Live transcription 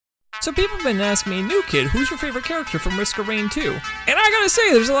So people have been asking me, new kid, who's your favorite character from Risk of Rain 2? And I gotta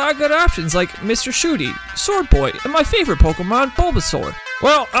say, there's a lot of good options like Mr. Shooty, Sword Boy, and my favorite Pokemon, Bulbasaur.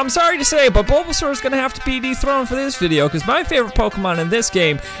 Well, I'm sorry to say, but Bulbasaur is going to have to be dethroned for this video because my favorite Pokemon in this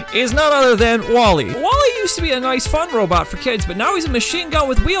game is none other than Wally. Wally used to be a nice fun robot for kids, but now he's a machine gun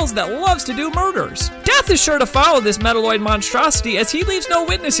with wheels that loves to do murders. Death is sure to follow this Metaloid monstrosity as he leaves no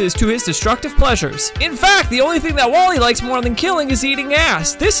witnesses to his destructive pleasures. In fact, the only thing that Wally likes more than killing is eating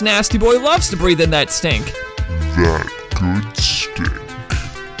ass. This nasty boy loves to breathe in that stink. That good stink.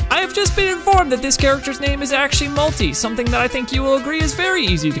 I have just been informed that this character's name is actually Mul-T, something that I think you will agree is very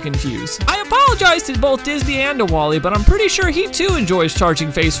easy to confuse. I apologize to both Disney and to Wally, but I'm pretty sure he too enjoys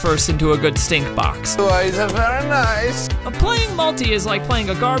charging face first into a good stink box. Boys are very nice. Playing Mul-T is like playing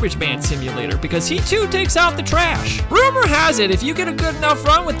a garbage man simulator because he too takes out the trash. Rumor has it, if you get a good enough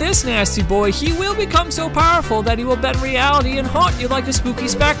run with this nasty boy, he will become so powerful that he will bend reality and haunt you like a spooky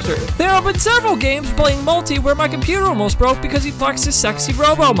specter. There have been several games playing Mul-T where my computer almost broke because he flexed his sexy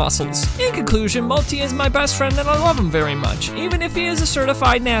robo muscles. In conclusion, Mul-T is my best friend and I love him very much, even if he is a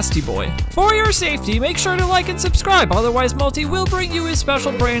certified nasty boy. For your safety, make sure to like and subscribe, otherwise Mul-T will bring you his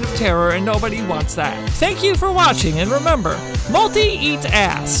special brand of terror and nobody wants that. Thank you for watching, and remember, Mul-T eats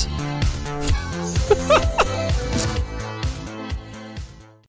ass.